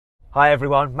Hi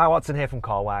everyone, Matt Watson here from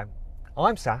CarWow.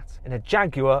 I'm sat in a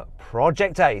Jaguar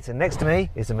Project 8 and next to me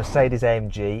is a Mercedes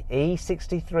AMG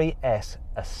E63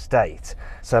 Estate.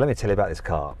 So let me tell you about this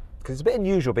car, because it's a bit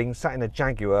unusual being sat in a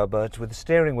Jaguar but with the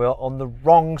steering wheel on the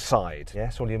wrong side.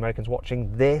 Yes, all you Americans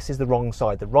watching, this is the wrong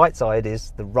side. The right side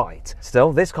is the right.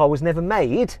 Still, this car was never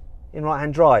made in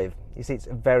right-hand drive. You see, it's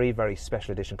a very, very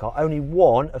special edition car. Only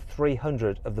one of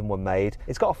 300 of them were made.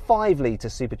 It's got a 5-litre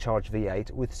supercharged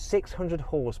V8 with 600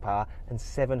 horsepower and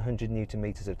 700 newton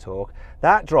meters of torque.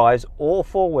 That drives all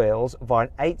four wheels via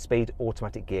an 8-speed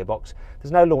automatic gearbox.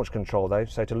 There's no launch control though,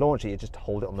 so to launch it, you just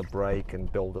hold it on the brake and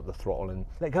build up the throttle and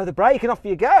let go of the brake and off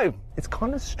you go. It's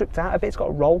kind of stripped out a bit. It's got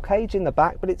a roll cage in the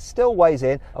back, but it still weighs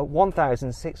in at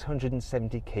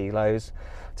 1,670 kilos.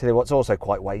 Tell you what's also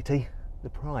quite weighty, the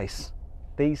price.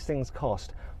 These things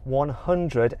cost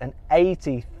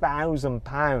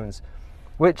 £180,000,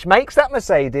 which makes that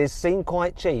Mercedes seem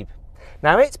quite cheap.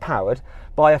 Now it's powered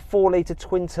by a 4-litre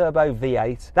twin-turbo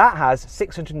V8 that has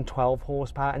 612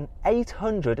 horsepower and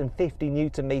 850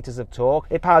 newton meters of torque.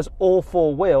 It powers all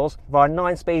four wheels via a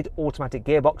 9-speed automatic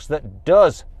gearbox that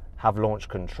does have launch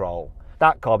control.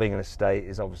 That car being an estate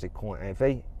is obviously quite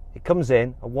heavy. It comes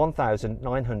in at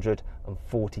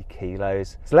 1,940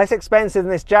 kilos. It's less expensive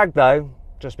than this Jag though,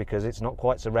 just because it's not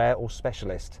quite so rare or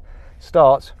specialist.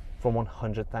 Starts from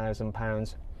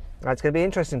 £100,000. Now it's going to be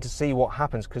interesting to see what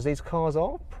happens because these cars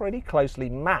are pretty closely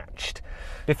matched.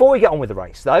 Before we get on with the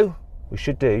race though, we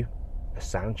should do a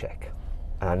sound check.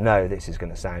 And I know this is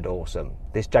going to sound awesome.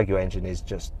 This Jaguar engine is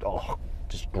just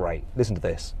great. Listen to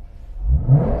this.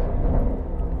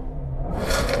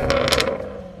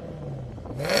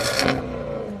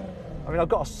 I mean, I've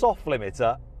got a soft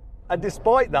limiter, and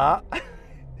despite that, it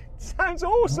sounds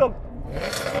awesome.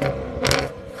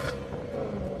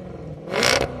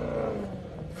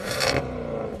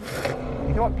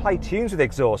 You can like play tunes with the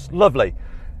exhaust. Lovely.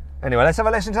 Anyway, let's have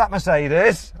a listen to that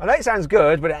Mercedes. I know it sounds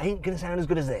good, but it ain't going to sound as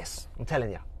good as this. I'm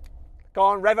telling you. Go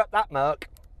on, rev up that Merc.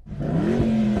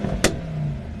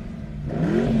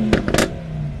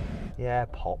 Yeah,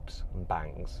 pops and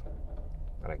bangs.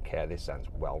 I don't care, this sounds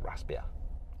well raspier.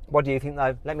 What do you think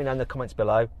though? Let me know in the comments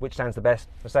below which sounds the best,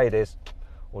 Mercedes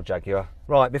or Jaguar.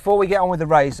 Right, before we get on with the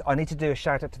race, I need to do a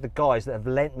shout out to the guys that have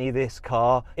lent me this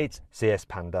car. It's CS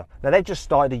Panda. Now they've just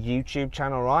started a YouTube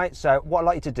channel, right? So what I'd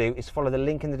like you to do is follow the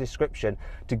link in the description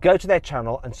to go to their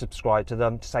channel and subscribe to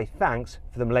them to say thanks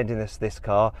for them lending us this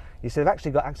car. You see, they've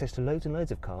actually got access to loads and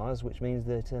loads of cars, which means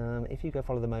that if you go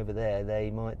follow them over there,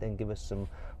 they might then give us some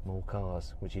more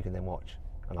cars, which you can then watch.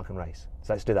 And I can race.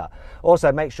 So let's do that. Also,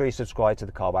 make sure you subscribe to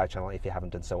the CarWow channel if you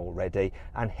haven't done so already,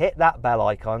 and hit that bell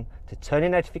icon to turn your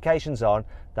notifications on.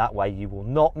 That way you will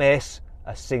not miss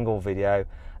a single video.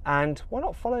 And why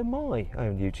not follow my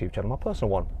own YouTube channel, my personal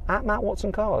one, at Matt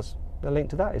Watson Cars. The link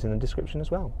to that is in the description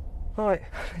as well. All right,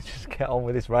 let's just get on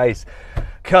with this race,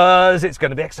 because it's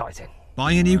going to be exciting.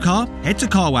 Buying a new car? Head to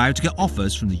CarWow to get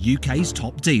offers from the UK's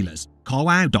top dealers.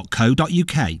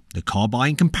 carwow.co.uk, the car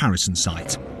buying comparison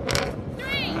site.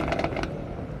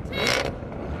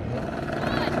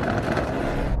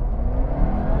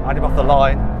 Had him off the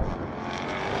line.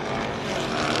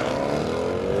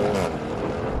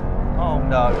 Oh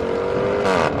no.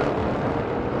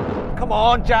 Come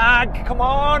on, Jag, come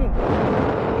on.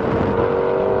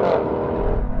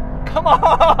 Come on,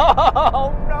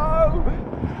 oh no.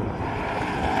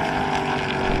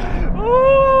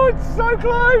 Oh, it's so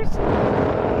close.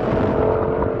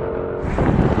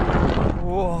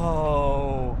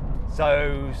 Whoa,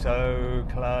 so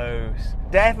close.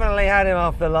 Definitely had him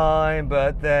off the line,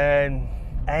 but then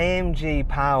AMG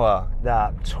power,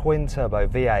 that twin turbo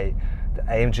V8 that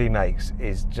AMG makes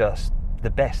is just the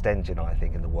best engine I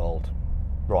think in the world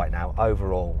right now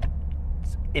overall.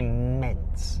 It's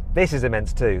immense. This is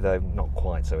immense too, though not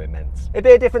quite so immense. It'd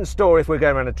be a different story if we're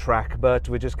going around a track, but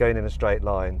we're just going in a straight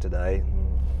line today.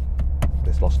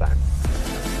 Let's lost that.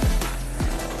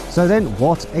 So then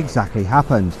what exactly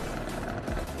happened?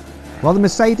 Well, the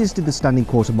Mercedes did the standing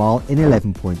quarter mile in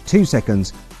 11.2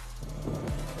 seconds,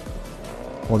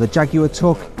 while the Jaguar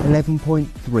took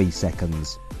 11.3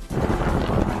 seconds.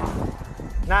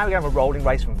 Now we have a rolling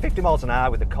race from 50 miles an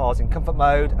hour with the cars in comfort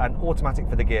mode and automatic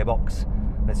for the gearbox.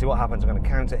 Let's see what happens. I'm going to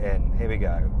count it in. Here we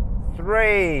go.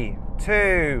 3,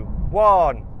 2,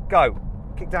 1, go.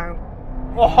 Kick down.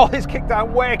 Oh, it's kicked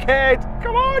down wicked.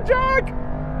 Come on, Jag.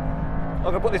 I'm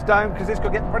going to put this down because this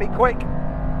could get pretty quickly.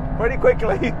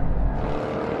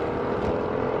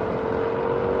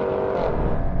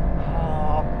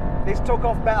 This took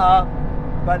off better,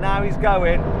 but now he's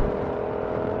going.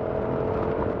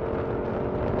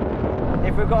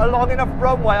 If we've got a long enough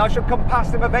runway, I should come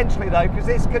past him eventually though, because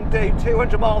this can do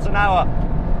 200 miles an hour.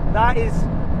 That is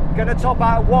going to top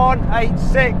out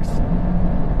 186.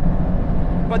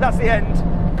 But that's the end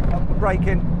of the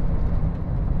braking.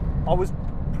 I was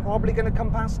probably going to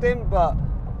come past him, but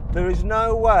there is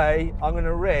no way I'm going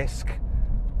to risk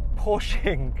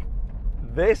pushing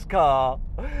this car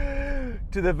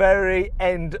to the very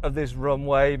end of this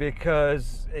runway,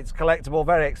 because it's collectible,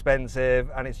 very expensive,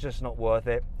 and it's just not worth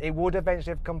it. It would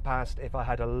eventually have come past if I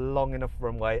had a long enough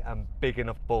runway and big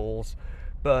enough balls,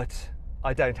 but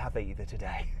I don't have either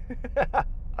today.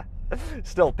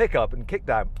 Still, pickup and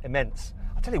kickdown, immense.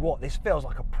 I tell you what, this feels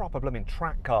like a proper blooming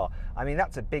track car. I mean,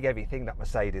 that's a big heavy thing, that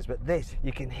Mercedes, but this,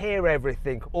 you can hear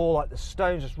everything, all like the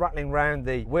stones just rattling around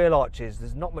the wheel arches.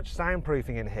 There's not much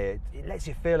soundproofing in here. It lets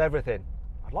you feel everything.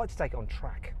 I'd like to take it on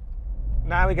track.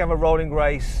 Now we have a rolling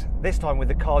race, this time with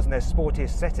the cars in their sportiest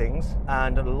settings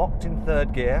and locked in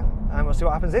third gear, and we'll see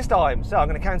what happens this time. So I'm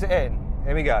going to count it in.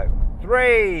 Here we go.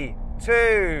 3,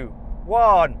 2,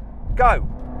 1, go.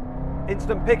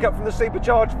 Instant pickup from the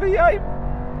supercharged V8.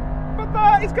 But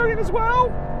that is going as well.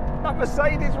 That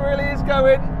Mercedes really is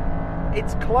going.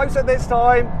 It's closer this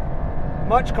time,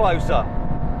 much closer.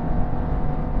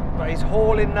 But he's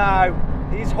hauling now.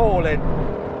 He's hauling.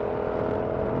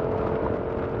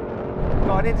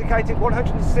 Got an indicated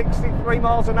 163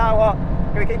 miles an hour.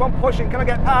 Gonna keep on pushing. Can I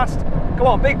get past? Come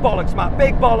on, big bollocks, Matt.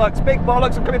 Big bollocks, big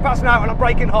bollocks. I'm coming past now, and I'm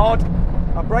braking hard.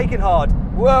 I'm braking hard.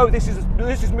 Whoa, this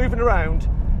is moving around.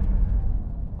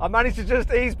 I managed to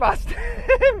just ease past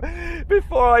him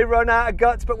before I run out of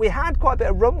guts, but we had quite a bit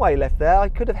of runway left there. I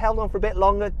could have held on for a bit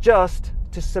longer just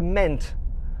to cement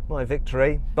my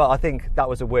victory, but I think that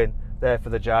was a win there for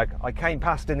the Jag. I came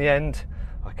past in the end.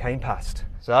 I came past.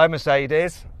 So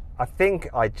Mercedes, I think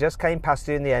I just came past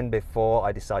you in the end before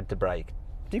I decided to brake.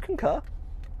 Do you concur?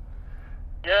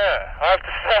 Yeah, I have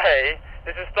to say,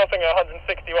 this is stopping at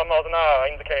 161 miles an hour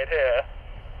indicated here.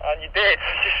 And you did.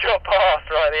 You shot past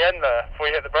right at the end there before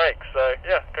you hit the brakes. So,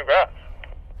 yeah, congrats.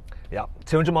 Yeah,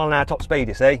 200 mile an hour top speed,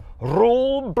 you see.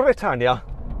 Rule Britannia.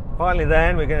 Finally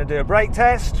then, we're going to do a brake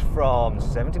test from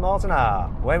 70 miles an hour.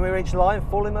 When we reach the line,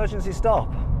 full emergency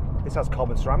stop. This has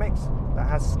carbon ceramics. That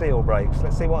has steel brakes.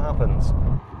 Let's see what happens.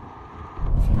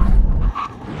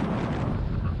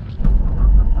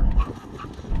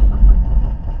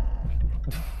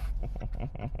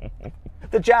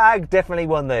 The Jag definitely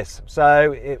won this.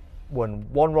 So it won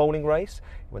one rolling race,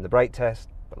 won the brake test,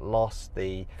 but lost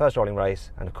the first rolling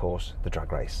race and of course the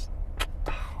drag race.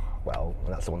 Well,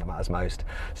 that's the one that matters most.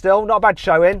 Still, not a bad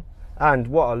showing, and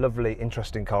what a lovely,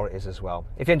 interesting car it is as well.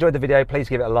 If you enjoyed the video, please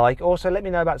give it a like. Also, let me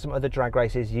know about some other drag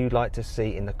races you'd like to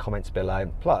see in the comments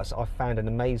below. Plus, I found an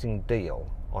amazing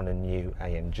deal on a new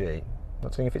AMG.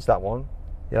 Not seeing if it's that one.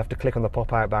 You'll have to click on the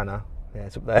pop-out banner. Yeah,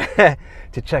 it's up there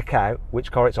to check out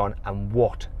which car it's on and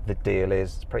what the deal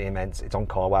is. It's pretty immense. It's on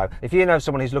CarWow. If you know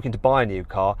someone who's looking to buy a new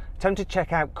car, tell them to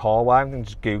check out CarWow and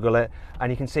just Google it, and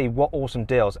you can see what awesome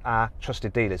deals our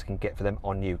trusted dealers can get for them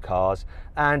on new cars.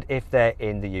 And if they're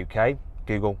in the UK,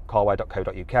 Google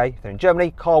carwow.co.uk. If they're in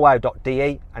Germany,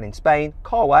 carwow.de, and in Spain,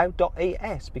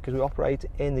 carwow.es, because we operate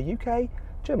in the UK,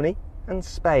 Germany and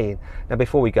Spain. Now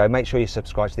before we go, make sure you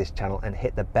subscribe to this channel and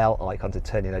hit the bell icon to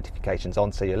turn your notifications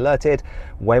on so you're alerted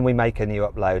when we make a new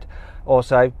upload.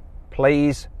 Also,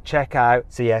 please check out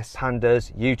CS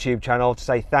Handa's YouTube channel to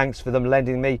say thanks for them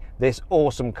lending me this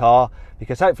awesome car,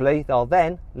 because hopefully they'll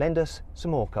then lend us some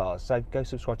more cars. So go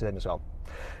subscribe to them as well.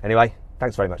 Anyway,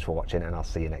 thanks very much for watching, and I'll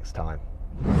see you next time.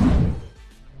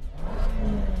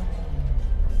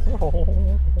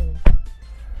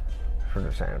 For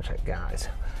the sound check, guys.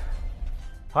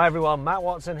 Hi everyone, Matt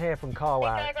Watson here from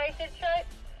CarWow.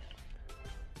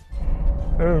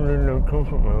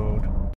 Comfort mode.